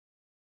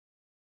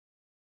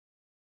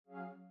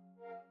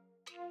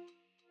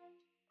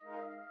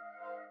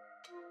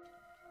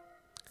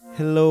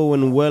Hello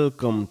and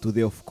welcome to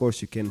the Of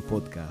Course You Can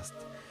podcast,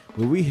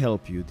 where we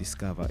help you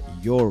discover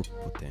your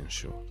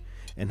potential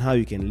and how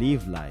you can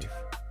live life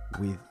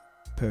with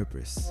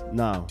purpose.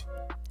 Now,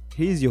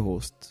 here's your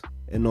host,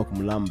 Enoch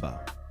Mulamba.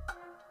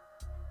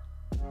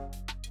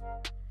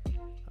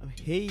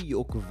 Hej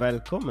och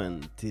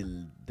välkommen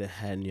till det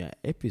här nya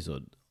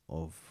episod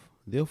av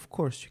the Of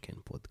Course You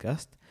Can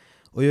podcast.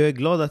 Och jag är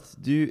glad att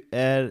du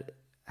är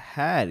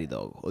här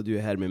idag och du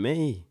är här med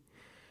mig.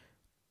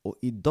 Och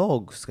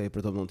idag ska vi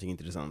prata om någonting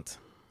intressant.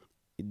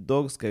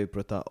 Idag ska vi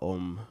prata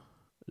om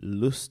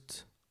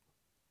lust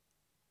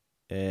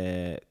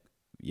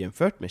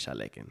jämfört med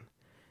kärleken.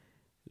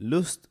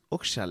 Lust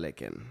och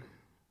kärleken.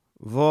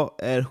 Vad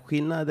är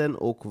skillnaden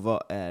och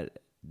vad är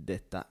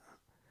detta?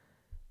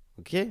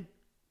 Okej?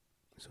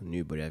 Så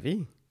nu börjar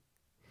vi.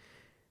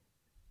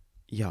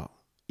 Ja,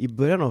 i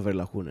början av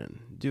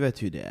relationen, du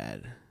vet hur det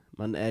är.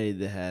 Man är i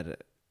det här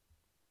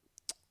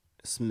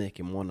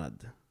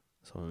smäkemånad,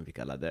 som vi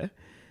kallar det.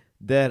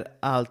 Där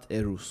allt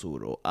är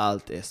rosor och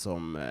allt är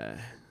som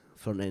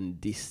från en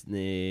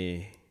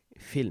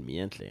Disney-film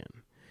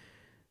egentligen.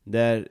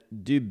 Där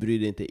du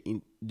bryr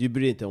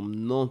dig inte om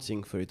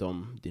någonting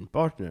förutom din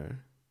partner.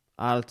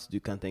 Allt du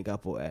kan tänka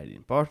på är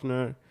din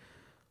partner.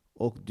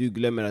 Och du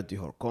glömmer att du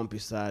har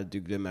kompisar, du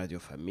glömmer att du har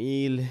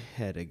familj.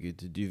 Herregud,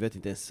 du vet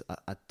inte ens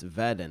att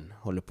världen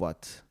håller på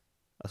att...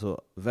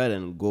 Alltså,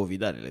 världen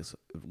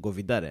går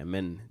vidare.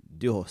 Men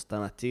du har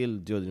stannat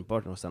till, du och din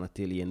partner har stannat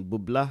till i en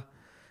bubbla.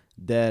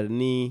 Där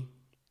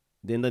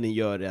det enda ni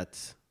gör är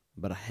att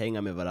bara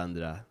hänga med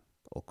varandra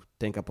och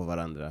tänka på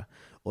varandra.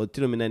 Och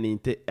till och med när ni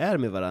inte är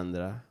med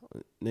varandra,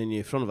 när ni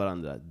är från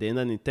varandra, det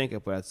enda ni tänker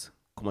på är att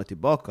komma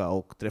tillbaka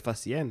och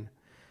träffas igen.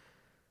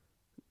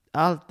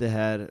 Allt det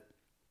här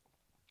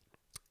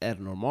är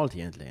normalt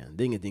egentligen.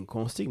 Det är ingenting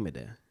konstigt med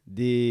det.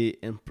 Det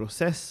är en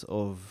process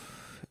av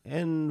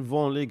en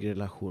vanlig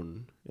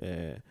relation.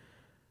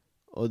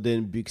 Och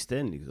den byggs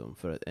den liksom.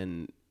 För att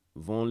en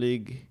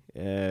vanlig...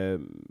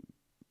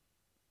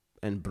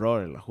 en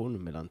bra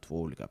relation mellan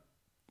två olika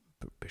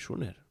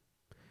personer.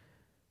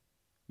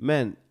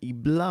 Men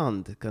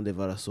ibland kan det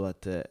vara så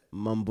att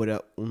man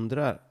börjar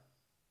undra,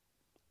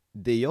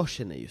 det jag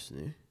känner just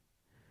nu,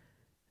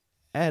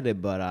 är det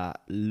bara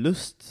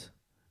lust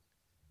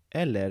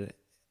eller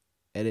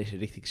är det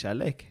riktig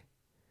kärlek?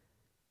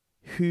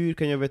 Hur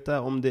kan jag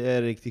veta om det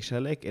är riktig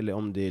kärlek eller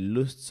om det är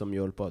lust som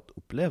jag håller på att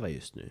uppleva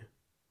just nu?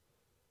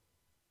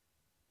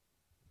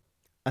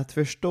 Att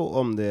förstå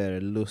om det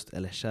är lust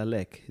eller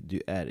kärlek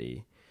du är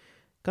i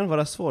kan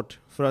vara svårt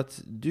för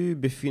att du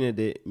befinner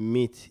dig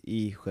mitt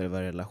i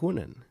själva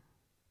relationen.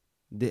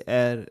 Det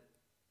är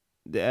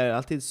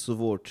alltid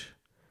svårt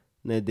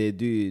när det är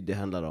du det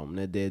handlar om.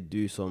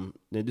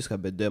 När du ska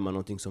bedöma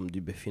någonting som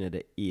du befinner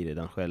dig i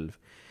redan själv.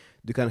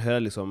 Du kan höra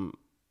liksom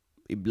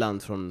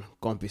ibland från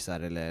kompisar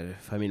eller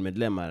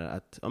familjemedlemmar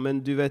att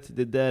men du vet,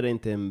 det där är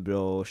inte en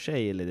bra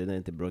tjej eller det där är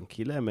inte en bra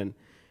kille, men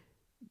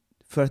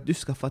för att du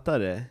ska fatta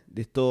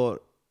det tar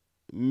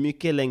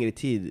mycket längre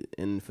tid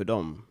än för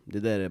dem. Det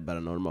där är bara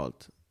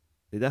normalt.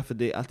 Det är därför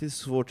det är alltid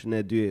svårt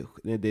när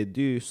det är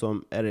du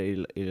som är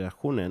i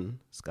relationen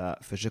ska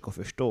försöka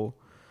förstå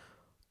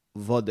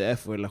vad det är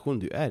för relation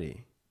du är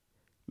i.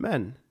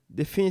 Men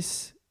det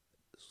finns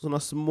sådana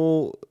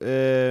små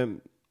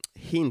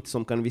hint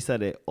som kan visa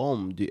dig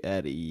om du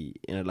är i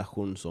en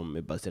relation som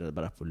är baserad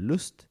bara på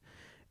lust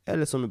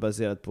eller som är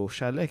baserad på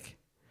kärlek.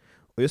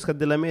 Och jag ska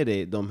dela med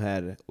dig de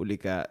här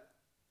olika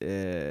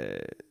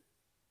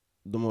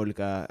de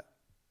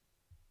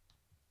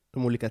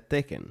olika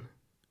tecken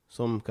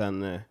som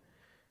kan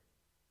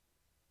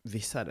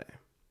visa dig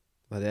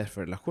vad det är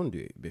för relation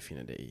du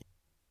befinner dig i.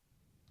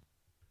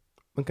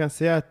 Man kan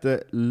säga att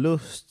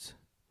lust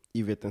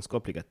i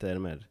vetenskapliga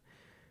termer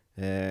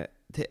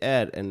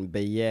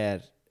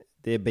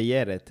det är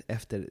begäret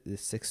efter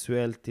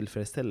sexuell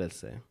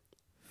tillfredsställelse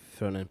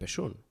från en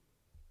person.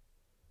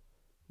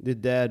 Det är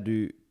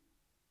där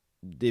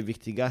det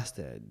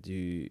viktigaste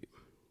du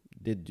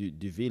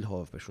vill ha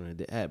av personen,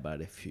 det är bara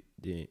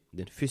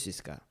den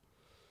fysiska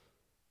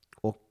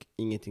och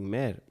ingenting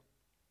mer.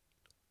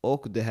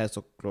 Och det här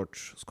såklart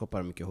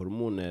skapar mycket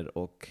hormoner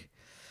och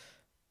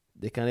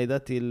det kan leda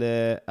till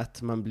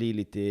att man blir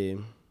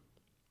lite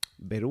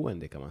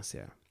beroende, kan man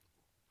säga,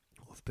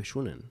 av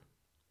personen.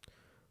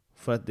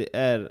 För att det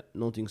är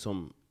någonting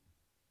som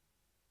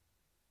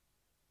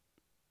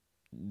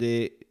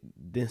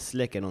den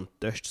släcker någon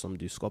törst som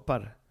du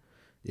skapar.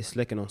 Det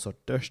släcker någon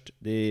sorts törst.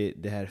 Det är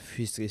det här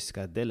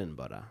fysiska delen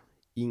bara.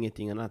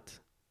 Ingenting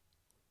annat.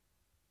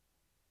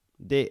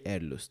 Det är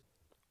lust.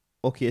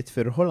 Och i ett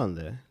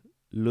förhållande,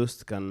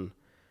 lust kan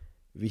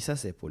visa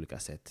sig på olika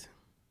sätt.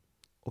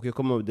 Och jag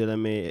kommer att dela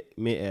med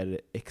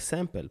er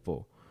exempel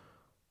på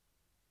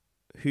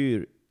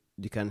hur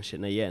du kan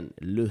känna igen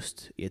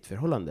lust i ett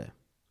förhållande.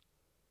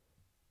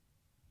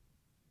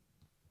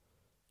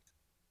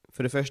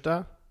 För det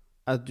första,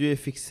 att du är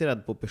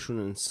fixerad på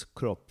personens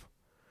kropp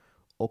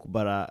och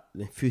bara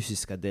den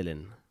fysiska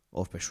delen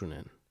av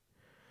personen.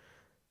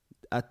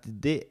 att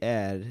det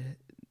är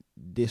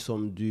det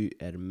som du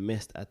är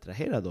mest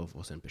attraherad av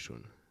hos en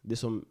person. Det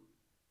som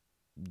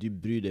du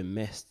bryr dig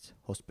mest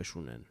hos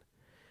personen.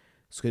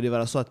 Skulle det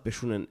vara så att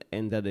personen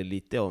ändrade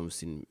lite om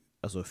sin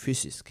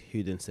fysisk,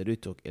 hur den ser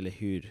ut eller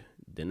hur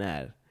den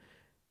är,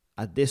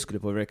 att det skulle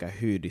påverka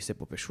hur du ser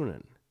på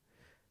personen.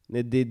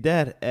 När det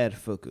där är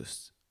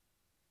fokus,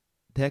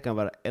 det här kan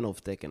vara en av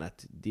tecken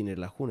att din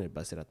relation är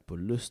baserad på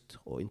lust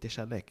och inte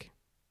kärlek.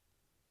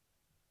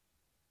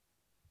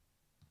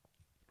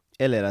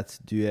 Eller att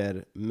du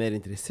är mer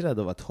intresserad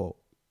av att ha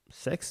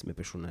sex med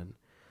personen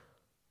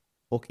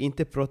och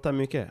inte prata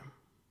mycket.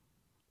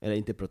 Eller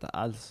inte prata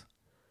alls.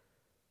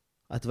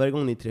 Att varje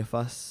gång ni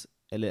träffas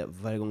eller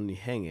varje gång ni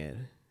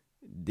hänger,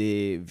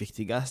 det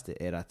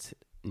viktigaste är att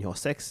ni har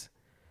sex.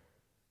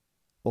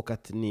 Och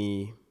att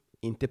ni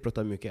inte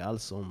pratar mycket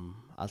alls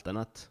om allt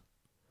annat.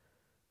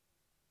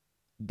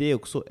 Det är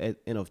också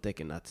en av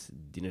tecken att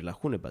din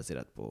relation är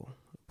baserad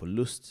på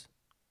lust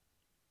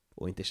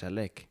och inte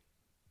kärlek.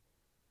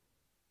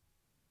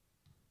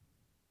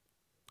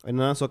 En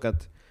annan sak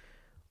att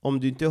om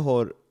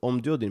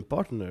du och din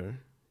partner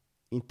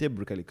inte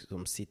brukar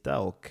liksom sitta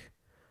och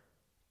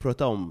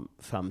prata om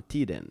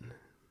framtiden,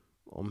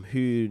 om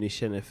hur ni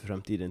känner för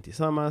framtiden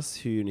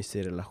tillsammans, hur ni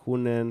ser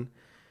relationen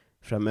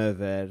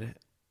framöver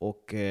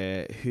och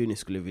hur ni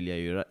skulle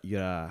vilja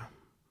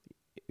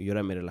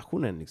göra med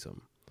relationen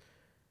liksom.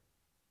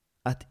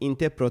 Att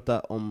inte prata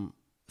om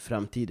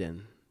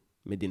framtiden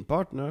med din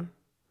partner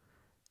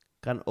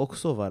kan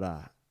också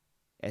vara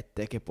ett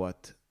tecken på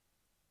att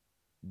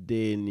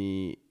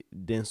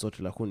den sorts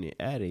relation ni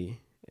är i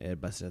är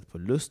baserat på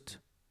lust.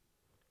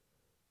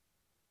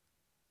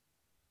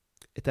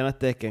 Ett annat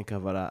tecken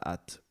kan vara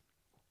att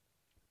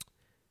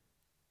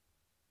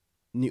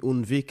ni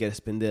undviker att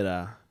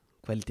spendera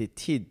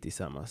kvalitetstid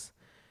tillsammans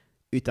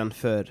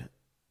utanför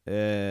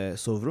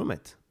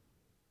sovrummet.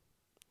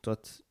 Så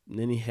att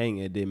när ni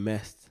hänger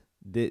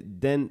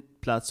den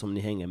plats som ni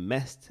hänger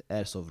mest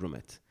är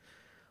sovrummet.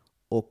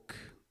 Och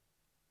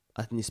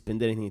att ni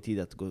spenderar ingen tid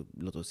att gå,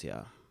 låt oss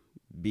säga,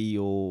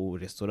 bio,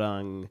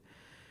 restaurang,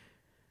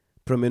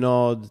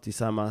 promenad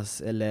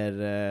tillsammans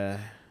eller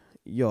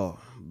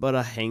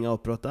bara hänga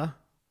och prata.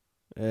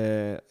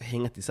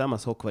 Hänga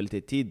tillsammans, ha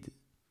kvalitetstid.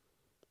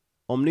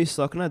 Om ni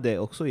saknar det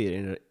också i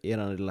er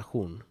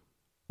relation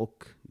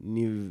och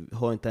ni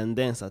har en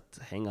tendens att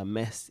hänga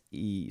mest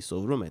i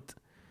sovrummet,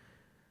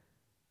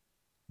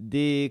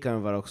 det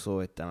kan vara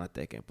också ett annat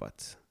tecken på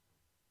att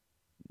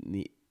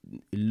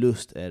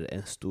lust är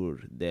en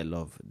stor del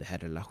av den här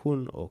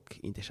relationen och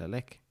inte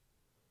kärlek.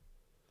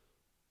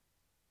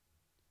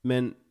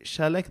 Men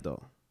kärlek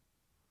då?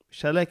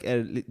 Kärlek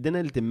den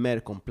är lite mer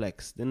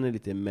komplex, den är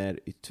lite mer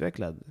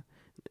utvecklad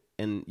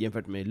än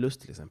jämfört med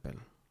lust till exempel.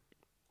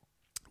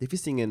 Det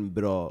finns ingen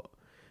bra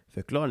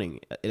förklaring,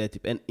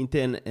 eller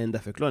inte en enda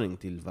förklaring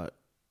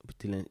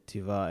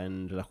till vad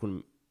en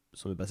relation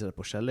som är baserad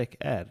på kärlek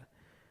är.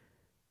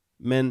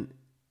 Men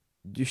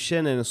du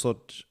känner en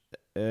sorts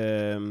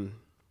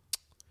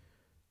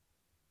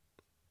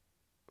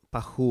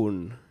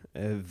passion,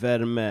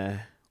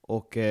 värme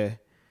och en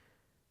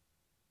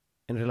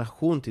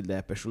relation till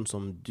den person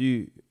som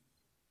du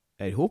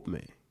är ihop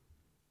med.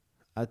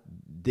 Att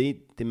det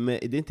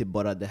är inte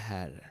bara det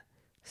här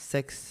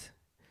sex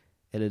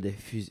eller den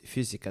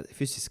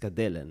fysiska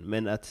delen,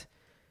 men att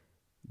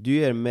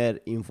du är mer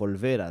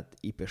involverad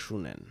i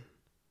personen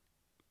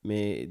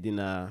med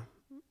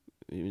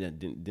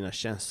dina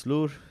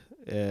känslor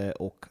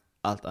och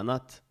allt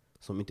annat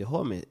som inte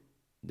har med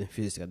den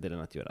fysiska delen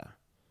att göra.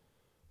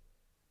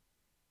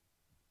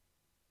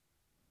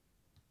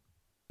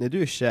 När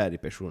du är kär i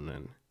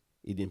personen,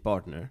 i din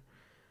partner,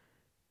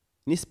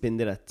 ni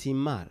spenderar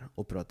timmar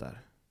och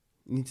pratar.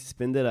 Ni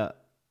spenderar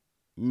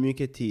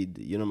mycket tid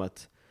genom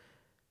att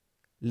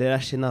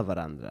lära känna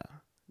varandra.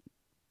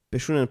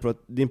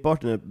 Din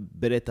partner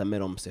berättar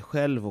mer om sig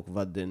själv och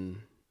vad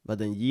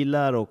den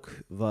gillar och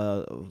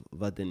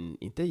vad den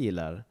inte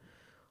gillar.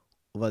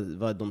 Och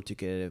vad de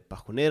tycker är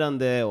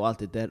passionerande och allt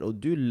det där. Och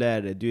du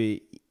är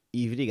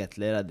ivrig att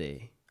lära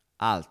dig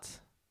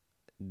allt.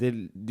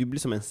 Du blir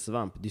som en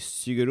svamp. Du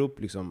suger upp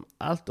liksom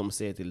allt de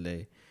säger till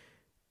dig.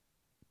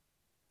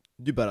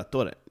 Du bara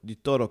tar det. Du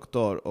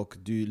tar och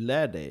du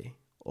lär dig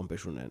om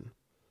personen.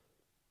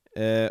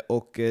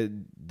 Och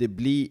det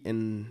blir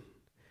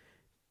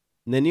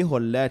när ni har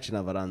lärt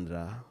känna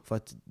varandra, för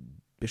att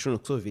personen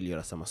också vill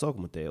göra samma sak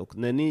mot dig, och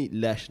när ni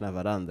lär känna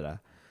varandra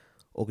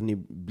och ni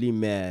blir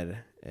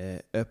mer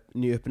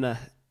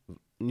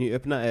ni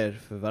öppnar er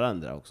för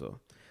varandra också,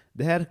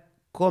 det här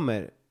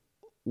kommer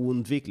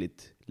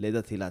oundvikligt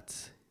leda till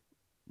att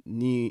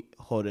ni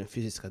har den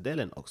fysiska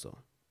delen också.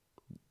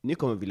 Ni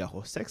kommer vilja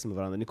ha sex med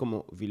varandra, ni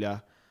kommer vilja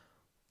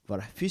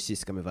vara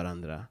fysiska med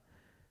varandra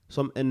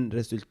som en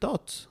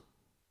resultat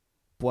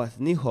på att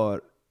ni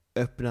har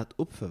öppnat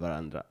upp för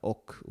varandra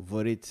och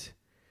varit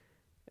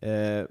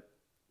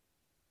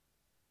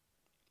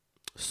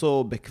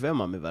så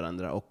bekväma med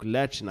varandra och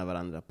lärt känna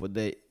varandra på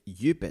det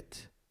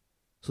djupet.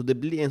 Så det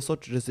blir en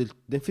sorts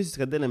den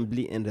fysiska delen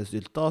blir en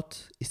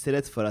resultat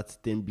istället för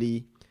att den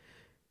blir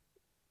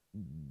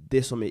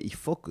det som är i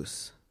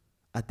fokus.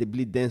 Att det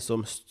blir den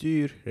som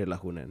styr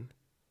relationen.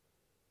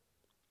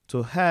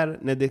 Så här,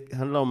 när det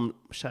handlar om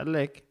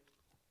kärlek,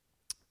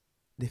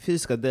 den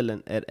fysiska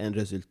delen är en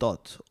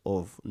resultat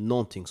av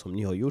någonting som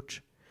ni har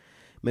gjort.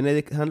 Men när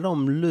det handlar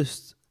om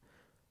lust,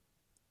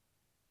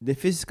 den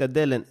fysiska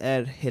delen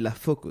är hela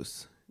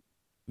fokus.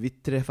 Vi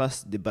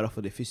träffas det bara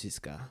för det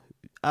fysiska.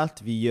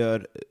 Allt vi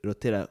gör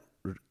roterar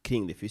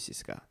kring det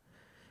fysiska.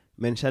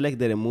 Men kärlek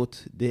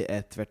däremot, det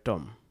är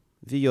tvärtom.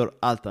 Vi gör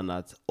allt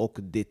annat och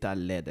detta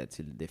leder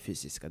till den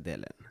fysiska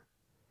delen.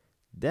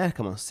 Där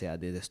kan man säga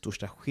att det är den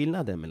största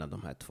skillnaden mellan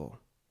de här två.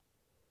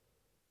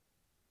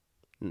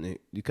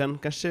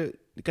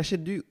 Kanske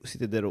du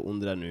sitter där och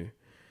undrar nu.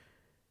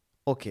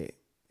 Okej,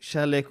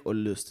 kärlek och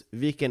lust,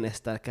 vilken är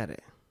starkare?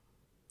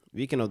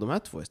 Vilken av de här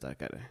två är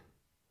starkare?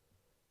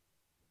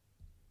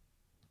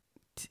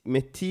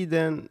 Med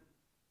tiden,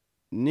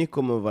 ni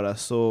kommer vara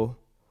så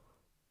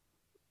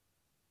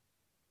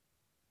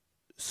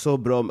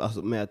bra,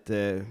 alltså med att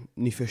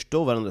ni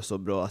förstår varandra så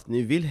bra att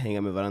ni vill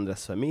hänga med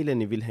varandras familjer,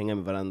 ni vill hänga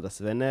med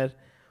varandras vänner.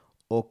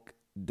 Och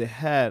det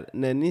här,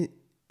 när ni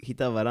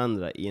hittar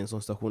varandra i en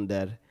sån situation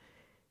där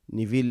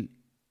ni vill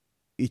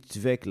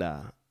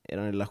utveckla er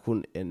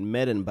relation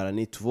mer än bara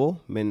ni två,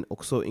 men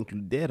också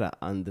inkludera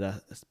andra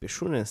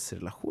personens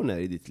relationer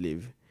i ditt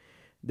liv.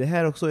 Det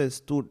här också är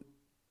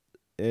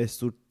ett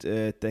stort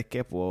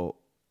tecken på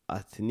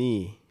att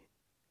ni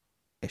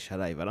är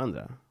kära i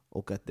varandra.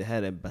 Och att det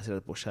här är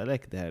baserat på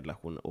kärlek, det här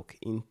relationen, och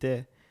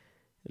inte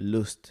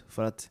lust.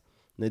 För att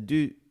när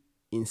du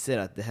inser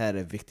att det här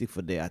är viktigt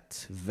för dig,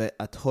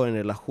 att ha en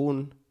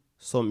relation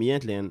som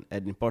egentligen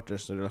är din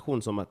partners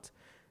relation, som att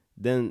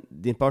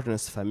din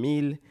partners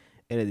familj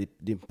eller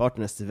din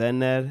partners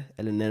vänner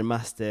eller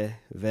närmaste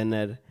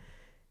vänner,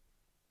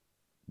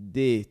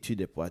 det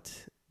tyder på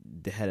att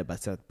det här är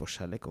baserat på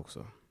kärlek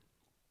också.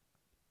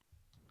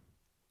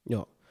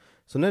 Ja,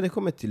 så när det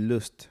kommer till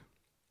lust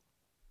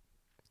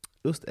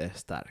är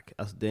stark.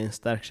 Alltså det är en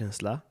stark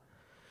känsla.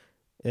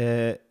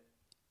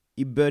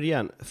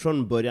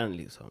 Från början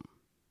liksom.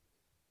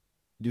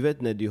 Du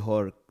vet när du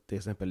har, till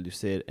exempel, du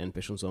ser en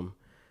person som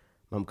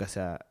man kan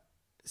säga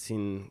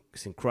sin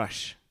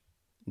crush.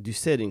 Du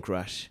ser din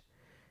crush.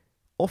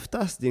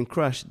 Oftast din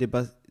crush,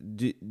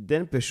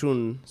 den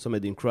person som är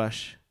din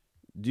crush,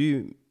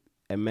 du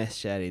är mest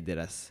kär i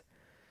deras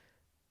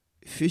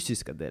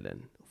fysiska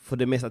delen. För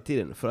det mesta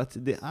tiden. För att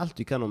det är allt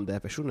du kan om den här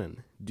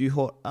personen. Ni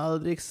har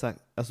aldrig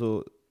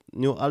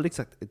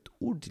sagt ett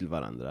ord till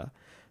varandra.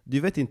 Du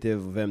vet inte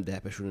vem den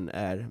här personen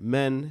är.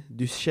 Men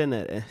du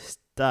känner en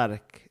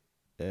stark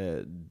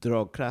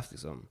dragkraft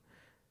liksom,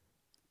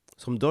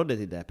 som drar dig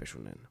till den här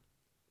personen.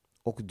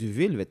 Och du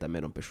vill veta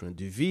mer om personen.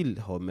 Du vill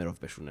ha mer av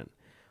personen.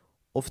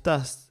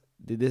 Oftast,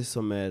 det är det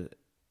som är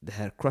det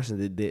här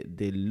crushen.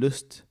 Det är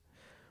lust.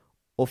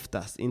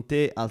 Oftast,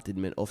 inte alltid,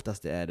 men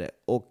oftast det är det.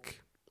 Och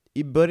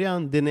i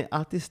början, den är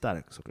alltid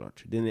stark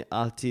såklart. Den är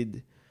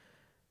alltid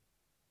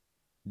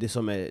det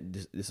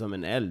som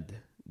en eld.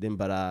 Den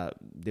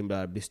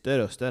bara blir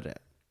större och större.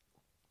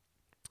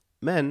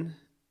 Men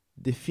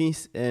det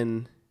finns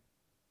en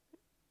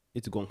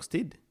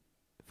utgångstid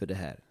för det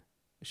här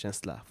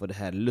känsla, för det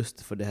här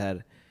lust, för det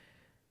här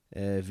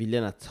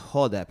viljan att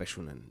ha den här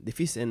personen. Det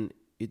finns en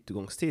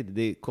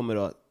utgångstid.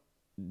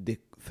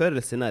 Förr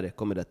eller senare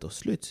kommer det att ta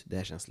slut, det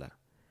här känslan.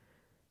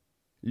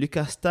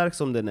 Lika stark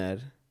som den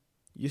är,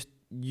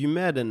 ju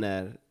mer den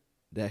är,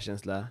 det här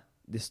känslan,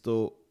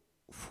 desto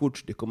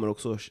fort det kommer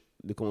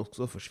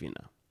också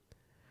försvinna.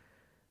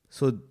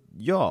 Så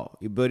ja,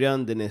 i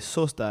början den är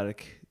så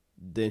stark.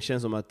 Den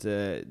känns som att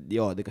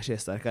det kanske är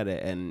starkare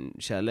än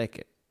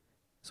kärlek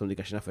som du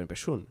kan känna för en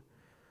person.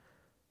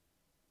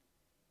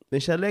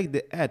 Men kärlek,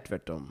 det är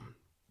tvärtom.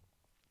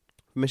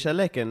 Med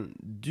kärleken,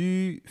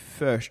 du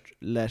först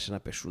lär känna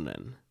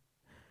personen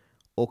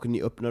och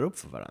ni öppnar upp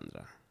för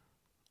varandra.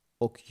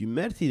 Och ju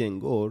mer tiden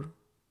går,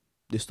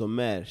 desto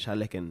mer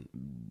kärleken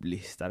blir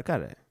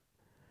starkare.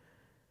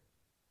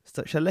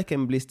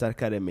 Kärleken blir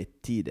starkare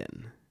med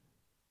tiden.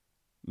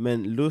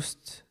 Men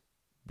lust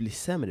blir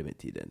sämre med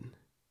tiden.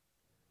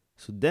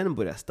 Så den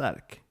börjar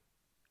stark,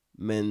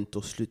 men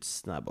tar slut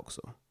snabb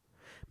också.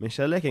 Men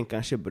kärleken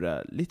kanske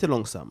börjar lite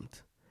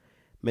långsamt.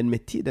 Men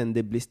med tiden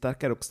det blir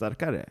starkare och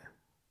starkare.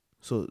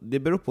 Så det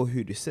beror på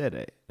hur du ser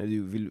det.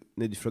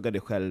 När du frågar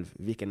dig själv,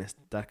 vilken är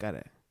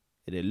starkare?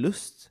 Är det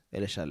lust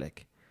eller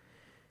kärlek?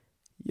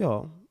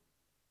 Ja,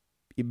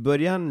 i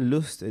början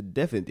lust är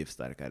definitivt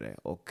starkare.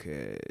 Och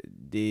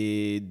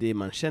det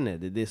man känner,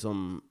 det är det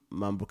som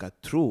man brukar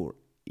tro.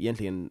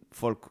 Egentligen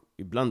folk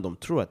ibland de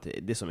tror att det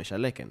är det som är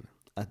kärleken.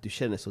 Att du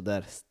känner så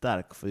där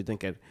stark. För du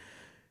tänker,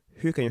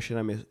 hur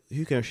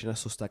kan jag känna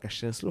så starka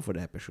känslor för den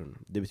här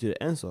personen? Det betyder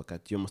en sak,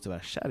 att jag måste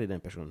vara kär i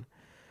den personen.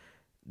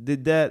 Det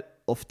där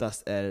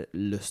oftast är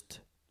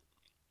lust.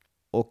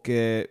 Och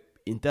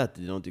inte att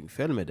det är någonting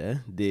fel med det.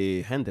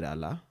 Det händer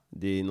alla.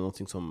 Det är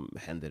någonting som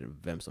händer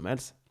vem som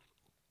helst.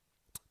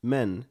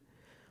 Men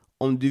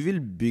om du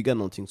vill bygga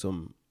någonting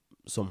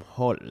som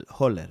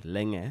håller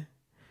länge,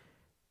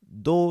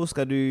 då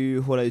ska du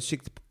hålla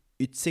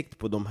utsikt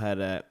på de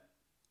här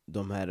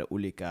de här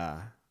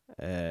olika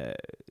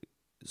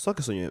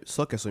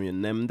saker som jag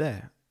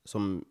nämnde,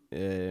 som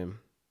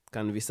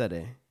kan visa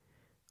dig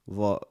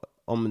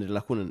om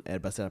relationen är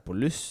baserad på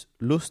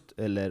lust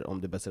eller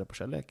om det är baserad på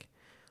kärlek.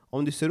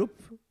 Om du ser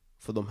upp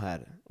för de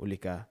här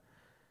olika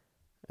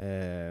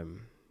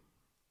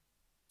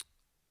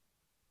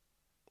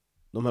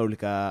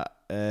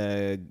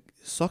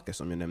saker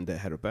som jag nämnde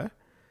här uppe,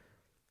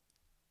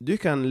 du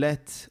kan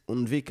lätt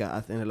undvika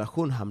att en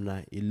relation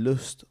hamnar i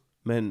lust,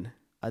 men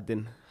att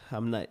den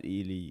hamnar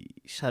i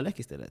kärlek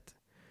istället.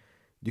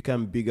 Du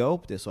kan bygga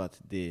upp det så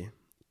att det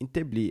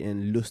inte blir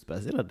en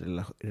lustbaserad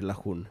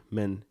relation,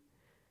 men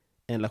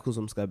en relation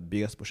som ska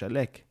byggas på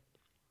kärlek.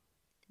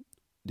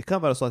 Det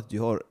kan vara så att du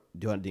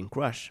har din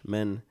crush,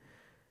 men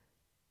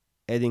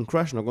är din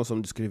crush någon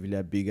som du skulle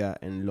vilja bygga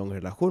en lång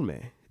relation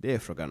med? Det är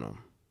frågan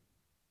om.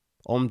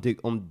 Om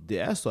det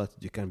är så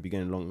att du kan bygga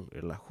en lång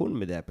relation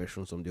med den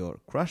person som du har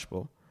crush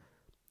på,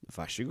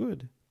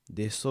 varsågod.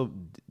 Det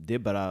är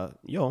bara,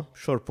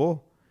 kör på.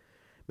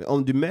 Men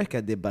om du märker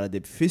att det är bara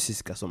det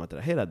fysiska som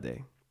attraherar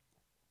dig,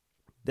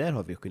 där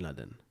har vi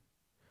skillnaden.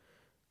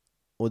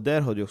 Och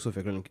där har du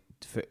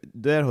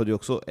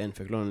också en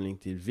förklaring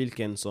till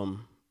vilken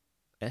som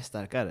är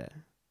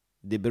starkare.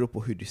 Det beror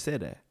på hur du ser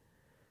det.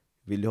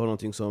 Vill du ha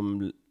någonting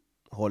som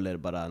håller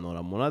bara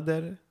några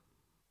månader?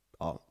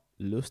 Ja,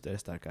 lust är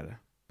starkare.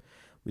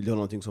 Vill du ha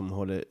någonting som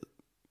håller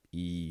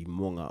i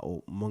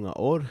många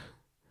år?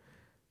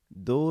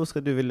 Då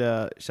ska du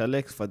vilja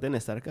kärlek, för den är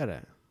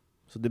starkare.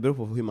 Så det beror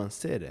på hur man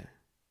ser det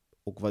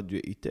och vad du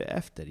är ute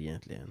efter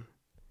egentligen.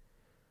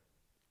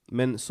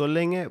 Men så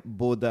länge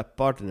båda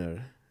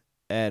partner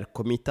är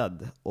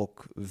committed och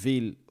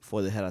vill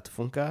få det här att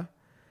funka,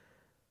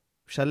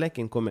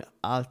 kärleken kommer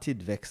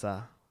alltid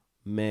växa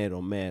mer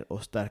och mer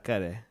och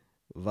starkare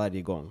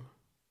varje gång.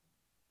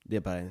 Det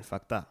är bara en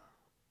fakta.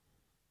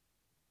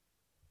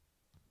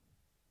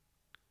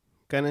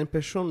 Kan en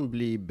person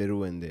bli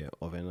beroende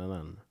av en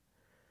annan?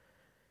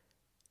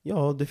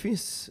 Ja, det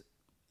finns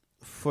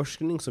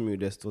forskning som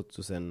gjordes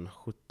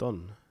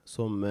 2017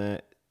 som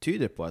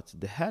tyder på att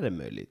det här är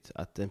möjligt.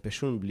 Att en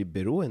person blir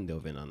beroende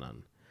av en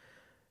annan.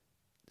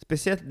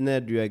 Speciellt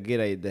när du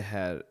agerar i det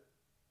här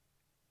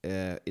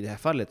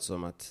fallet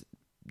som att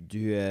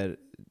du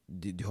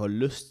har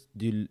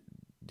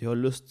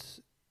lust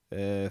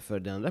för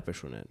den andra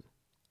personen.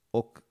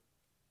 Och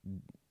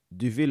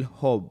du vill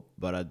ha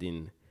bara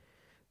din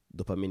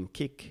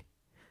dopaminkick.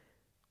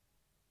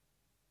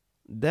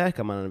 Där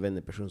kan man använda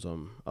en person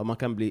som... man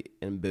kan bli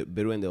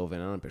beroende av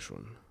en annan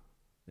person.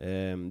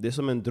 Det är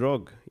som en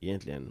drog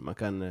egentligen. Man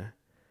kan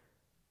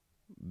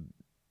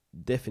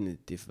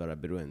definitivt vara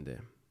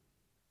beroende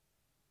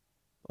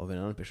av en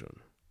annan person.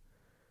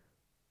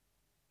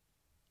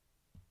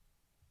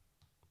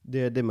 Det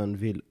är det man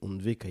vill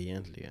undvika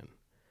egentligen.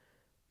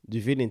 Du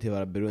vill inte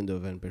vara beroende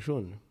av en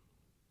person.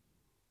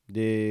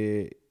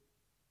 Det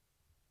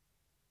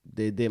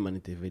är det man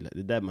inte vill. Det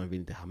är där man vill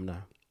inte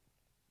hamna.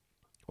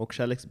 Och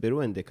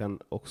kärleksberoende kan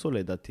också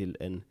leda till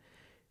en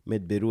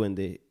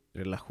medberoende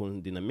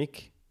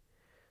relationsdynamik.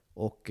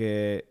 Och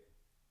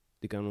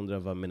du kan undra,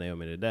 vad menar jag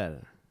med det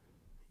där?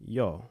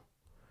 Ja.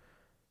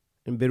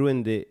 En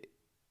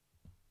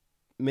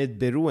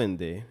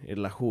medberoende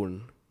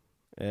relation,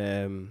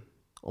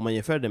 om man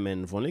jämför det med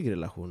en vanlig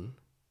relation,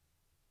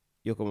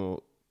 jag kommer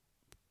att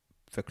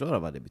förklara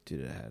vad det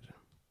betyder här.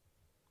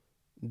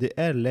 Det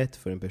är lätt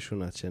för en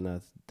person att känna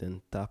att den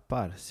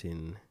tappar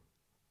sin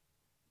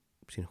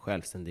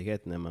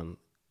självständighet när man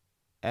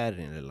är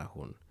i en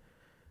relation.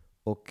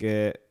 Och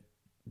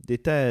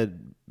detta är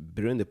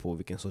beroende på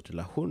vilken sorts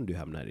relation du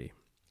hamnar i.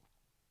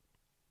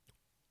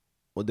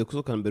 Och det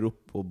också kan bero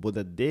på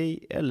både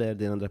dig eller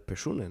den andra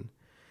personen.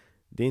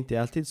 Det är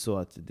inte alltid så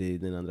att det är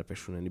den andra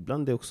personen.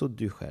 Ibland är det också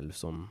du själv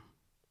som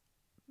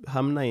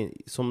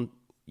som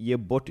ger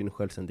bort din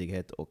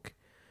självständighet och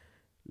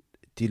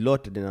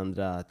tillåter den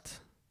andra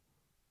att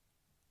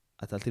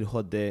alltid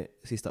ha det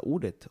sista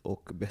ordet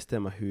och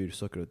bestämma hur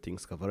saker och ting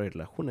ska vara i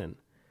relationen.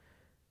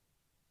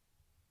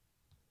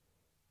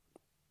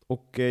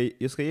 Och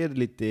jag ska ge dig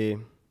lite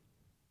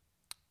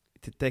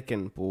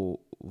tecken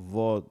på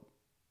vad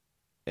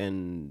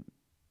en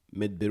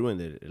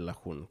medberoende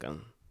relation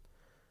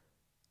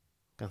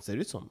kan se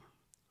ut som.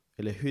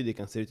 Eller hur det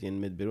kan se ut i en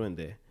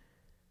medberoende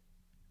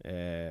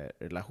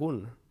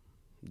relation.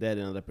 Där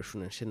den andra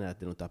personen känner att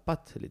den har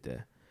tappat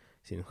lite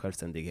sin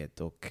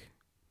självständighet och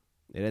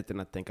rätten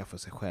att tänka för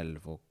sig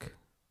själv och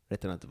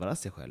rätten att vara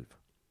sig själv.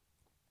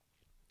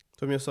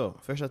 Som jag sa,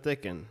 första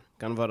tecken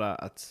kan vara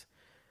att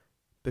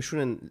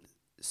personen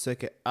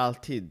söker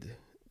alltid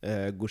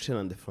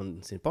godkännande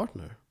från sin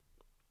partner.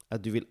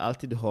 Att du vill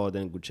alltid ha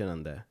den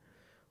godkännande.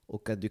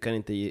 Och att du kan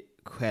inte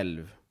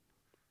själv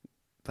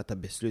fatta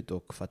beslut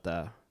och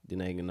fatta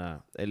dina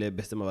egna, eller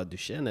bestämma vad du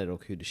känner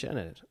och hur du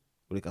känner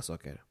olika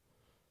saker.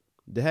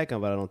 Det här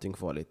kan vara någonting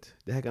farligt.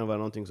 Det här kan vara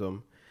någonting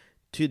som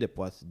tyder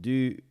på att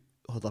du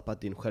har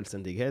tappat din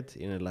självständighet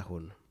i en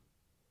relation.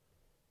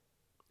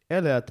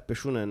 Eller att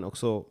personen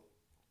också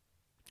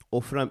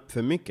offrar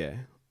för mycket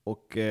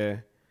och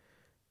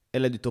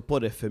Eller du tar på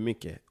dig för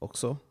mycket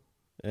också.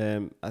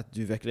 Att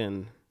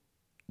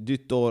du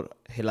tar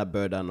hela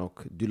bördan och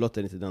du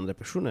låter inte den andra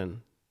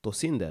personen ta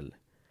sin del.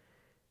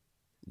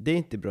 Det är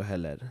inte bra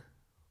heller.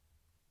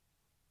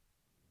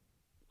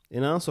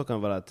 En annan sak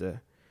kan vara att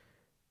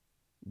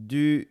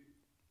du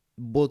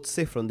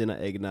bortser från dina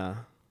egna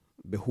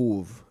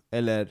behov,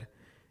 eller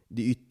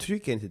du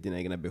uttrycker inte dina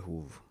egna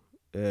behov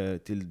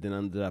till den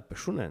andra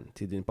personen,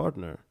 till din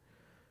partner,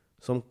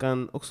 som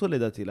kan också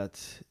leda till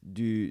att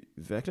du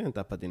verkligen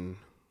tappar din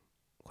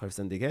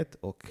självständighet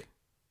och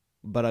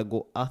bara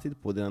går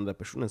alltid på den andra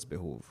personens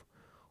behov,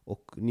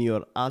 och ni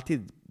gör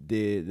alltid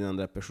det den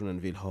andra personen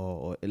vill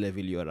ha eller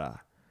vill göra,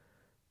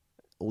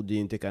 och du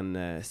inte kan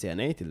säga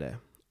nej till det,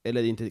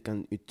 eller du inte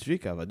kan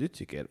uttrycka vad du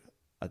tycker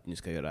att ni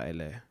ska göra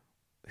eller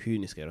hur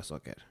ni ska göra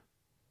saker.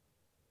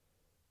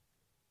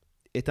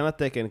 Ett annat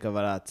tecken kan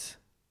vara att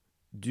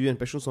du är en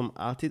person som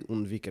alltid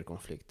undviker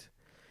konflikt.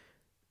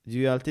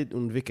 Du alltid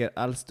undviker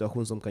all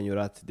situation som kan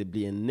göra att det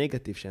blir en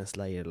negativ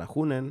känsla i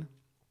relationen,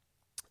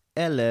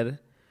 eller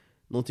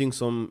någonting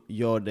som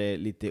gör det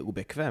lite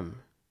obekväm.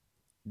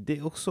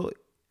 Det också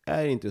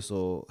är inte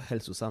så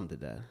hälsosamt det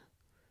där.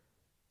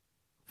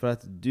 För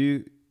att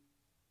du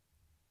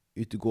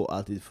utgår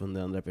alltid från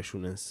den andra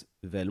personens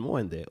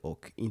välmående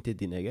och inte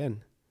din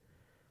egen.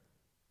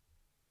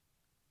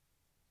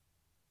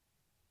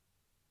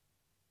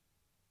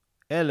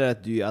 Eller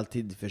att du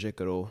alltid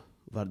försöker att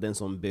vara den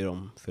som ber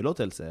om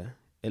förlåtelse.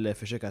 Eller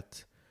försöker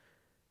att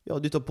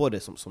du tar på dig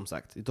som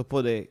sagt. Du tar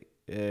på dig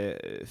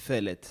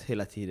felet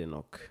hela tiden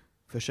och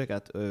försöker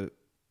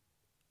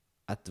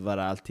att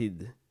vara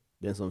alltid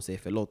den som säger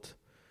förlåt.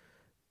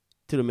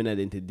 Till och med när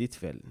det inte är ditt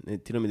fel.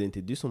 Till och med det är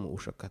inte du som har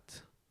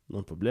orsakat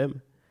någon problem.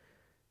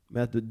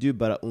 Men att du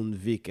bara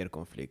undviker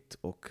konflikt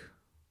och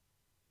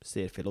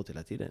säger förlåt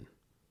hela tiden.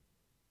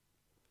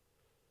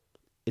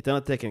 Ett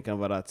annat tecken kan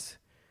vara att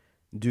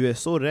du är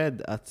så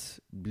rädd att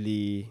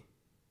bli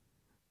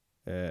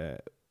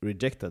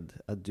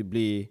rejected.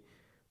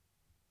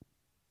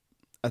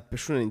 Att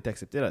personen inte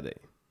accepterar dig.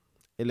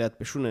 Eller att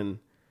personen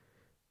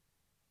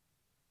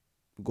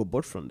går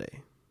bort från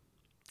dig.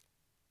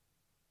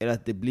 Eller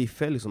att det blir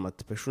fel, liksom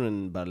att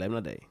personen bara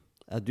lämnar dig.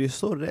 Att du är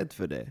så rädd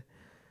för det.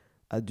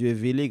 Att du är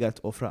villig att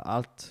offra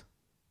allt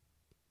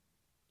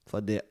för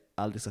att det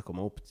aldrig ska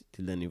komma upp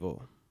till den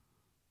nivå.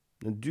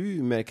 När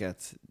du märker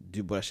att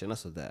du börjar känna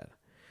så där,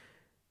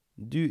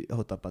 du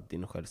har tappat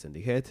din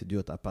självständighet. Du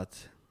har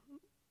tappat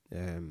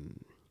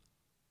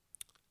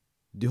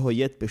du har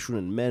gett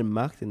personen mer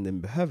makt än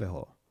den behöver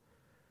ha.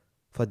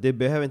 För att det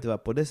behöver inte vara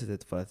på det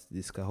sättet för att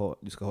du ska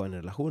ha en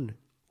relation.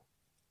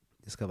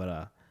 Det ska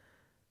vara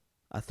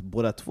att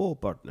båda två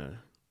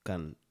partner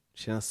kan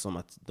känna som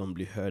att de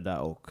blir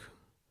hörda och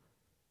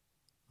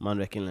man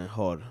verkligen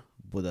har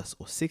bådas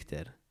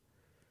åsikter.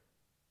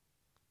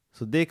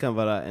 Så det kan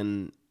vara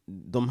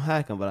de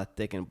här kan vara ett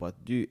tecken på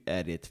att du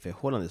är i ett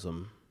förhållande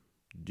som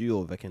du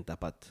har verkligen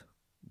tappat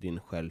din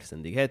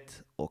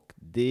självständighet, och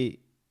det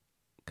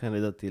kan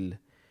leda till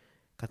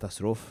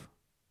katastrof,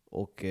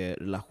 och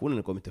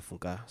relationen kommer inte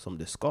funka som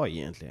det ska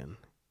egentligen.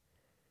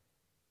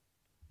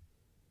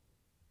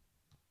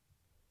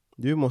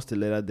 Du måste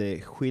lära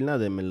dig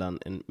skillnaden mellan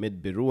en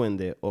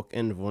medberoende och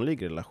en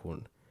vanlig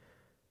relation.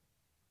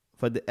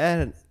 För det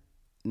är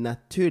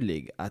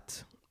naturligt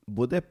att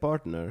både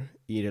partner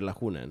i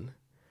relationen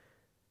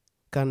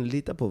kan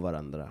lita på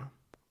varandra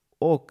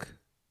och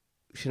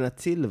känna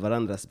till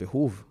varandras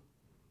behov.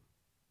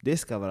 Det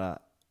ska vara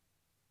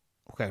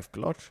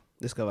självklart.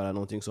 Det ska vara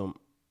någonting som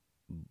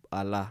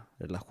alla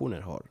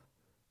relationer har.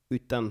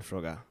 Utan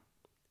fråga.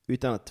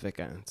 Utan att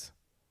tveka ens.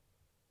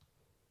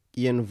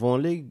 I en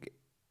vanlig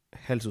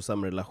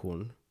hälsosam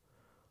relation,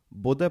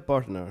 båda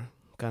partner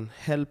kan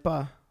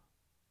hjälpa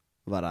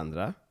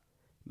varandra,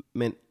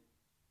 men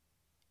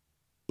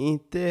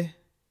inte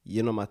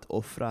genom att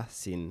offra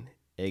sin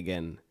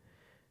egen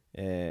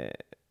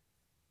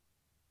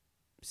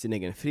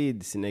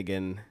frid, sina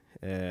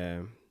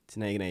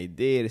egna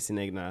idéer,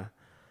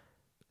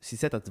 sitt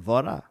sätt att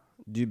vara.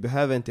 Du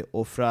behöver inte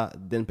offra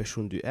den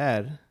person du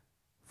är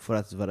för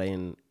att vara i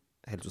en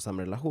hälsosam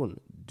relation.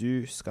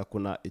 Du ska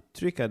kunna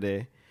uttrycka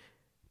det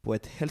på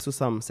ett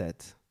hälsosamt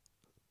sätt.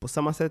 På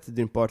samma sätt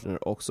din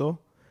partner också.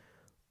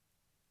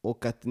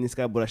 Och att ni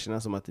ska bara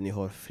känna som att ni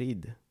har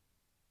frid.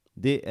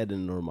 Det är det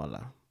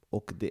normala.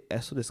 Och det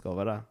är så det ska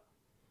vara.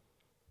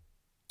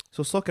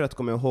 Så saker att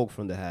komma ihåg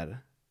från det här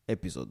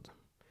episod.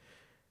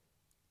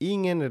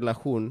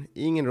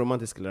 Ingen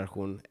romantisk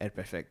relation är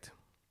perfekt.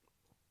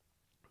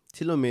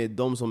 Till och med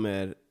de som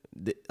är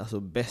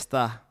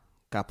bästa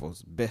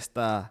couples,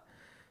 bästa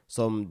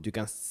som du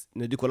kan,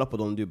 när du kollar på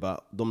dem, du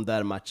bara, de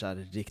där matchar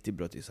riktigt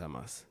bra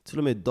tillsammans. Till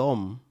och med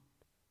de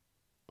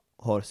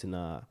har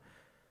sina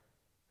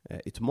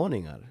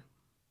utmaningar.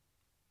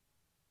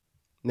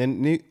 När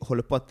ni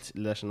håller på att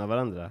lära känna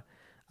varandra,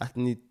 att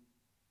ni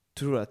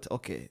tror att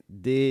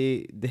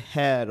det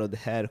här och det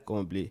här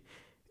kommer bli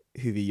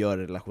hur vi gör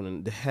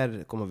relationen. Det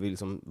här kommer bli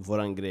liksom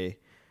våran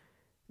grej.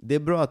 Det är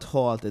bra att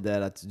ha allt det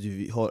där, att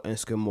du har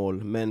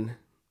önskemål, men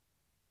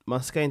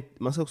man ska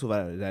också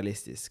vara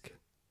realistisk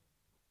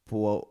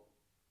på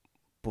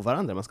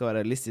varandra. Man ska vara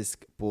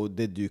realistisk på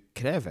det du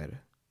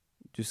kräver.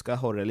 Du ska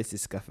ha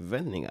realistiska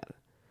förväntningar.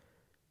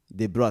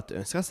 Det är bra att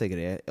önska sig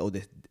grejer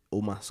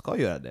och man ska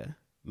göra det.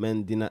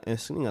 Men dina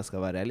önskningar ska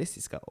vara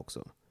realistiska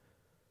också.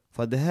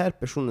 För det här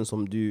personen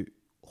som du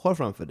har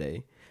framför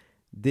dig,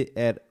 det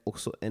är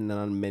också en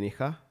annan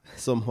människa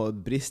som har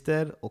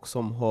brister och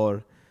som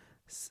har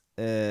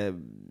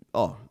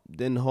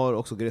den har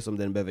också grejer som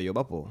den behöver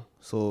jobba på.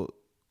 Så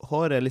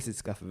ha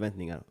realistiska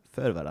förväntningar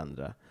för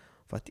varandra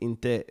för att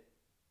inte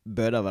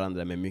börda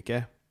varandra med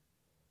mycket.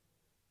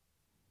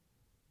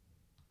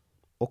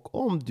 Och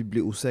om du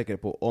blir osäker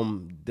på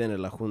om den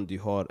relation du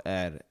har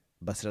är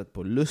baserad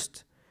på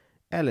lust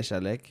eller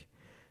kärlek,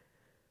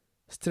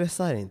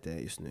 stressa inte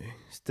just nu.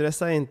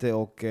 Stressa inte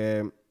och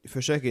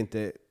försök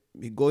inte,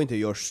 gå inte och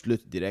gör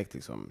slut direkt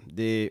liksom.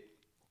 Det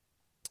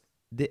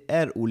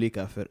är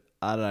olika för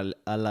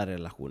alla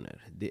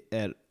relationer.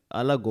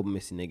 Alla går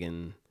med sin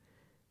egen,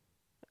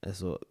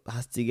 alltså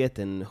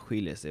hastigheten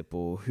skiljer sig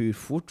på hur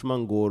fort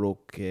man går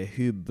och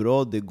hur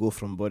bra det går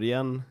från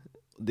början.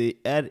 Det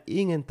är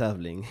ingen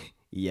tävling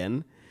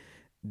igen.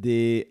 Det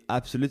är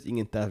absolut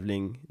ingen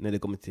tävling när det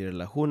kommer till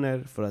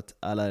relationer, för att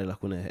alla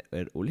relationer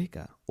är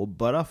olika. Och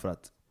bara för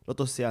att, låt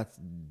oss säga att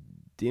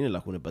din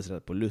relation är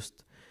baserad på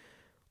lust.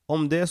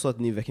 Om det är så att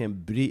ni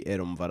verkligen bryr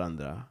er om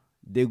varandra,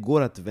 det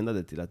går att vända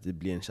det till att det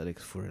blir en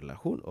kärleksfull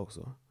relation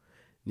också.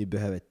 Ni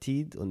behöver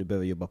tid och ni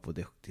behöver jobba på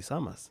det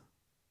tillsammans.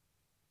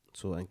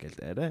 Så enkelt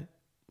är det.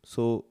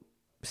 Så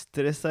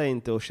stressa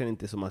inte och känn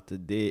inte som att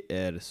det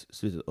är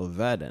slutet av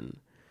världen.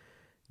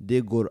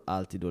 Det går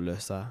alltid att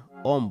lösa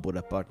om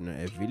båda partner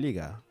är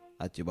villiga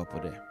att jobba på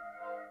det.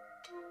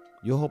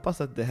 Jag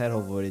hoppas att det här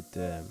har varit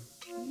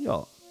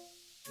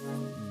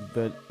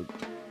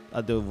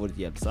att det har varit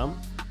hjälpsamt.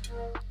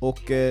 Och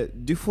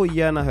du får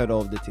gärna höra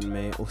av dig till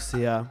mig och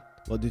säga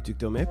vad du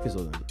tyckte om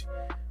episoden.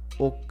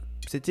 Och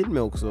se till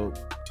mig också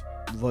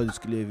vad du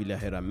skulle vilja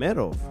höra mer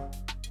av.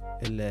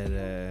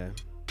 Eller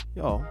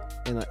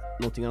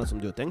någonting annat som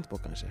du har tänkt på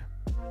kanske.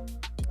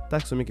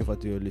 Tack så mycket för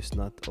att du har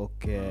lyssnat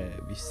och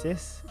vi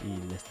ses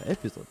i nästa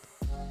episod.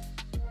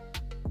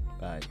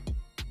 Bye.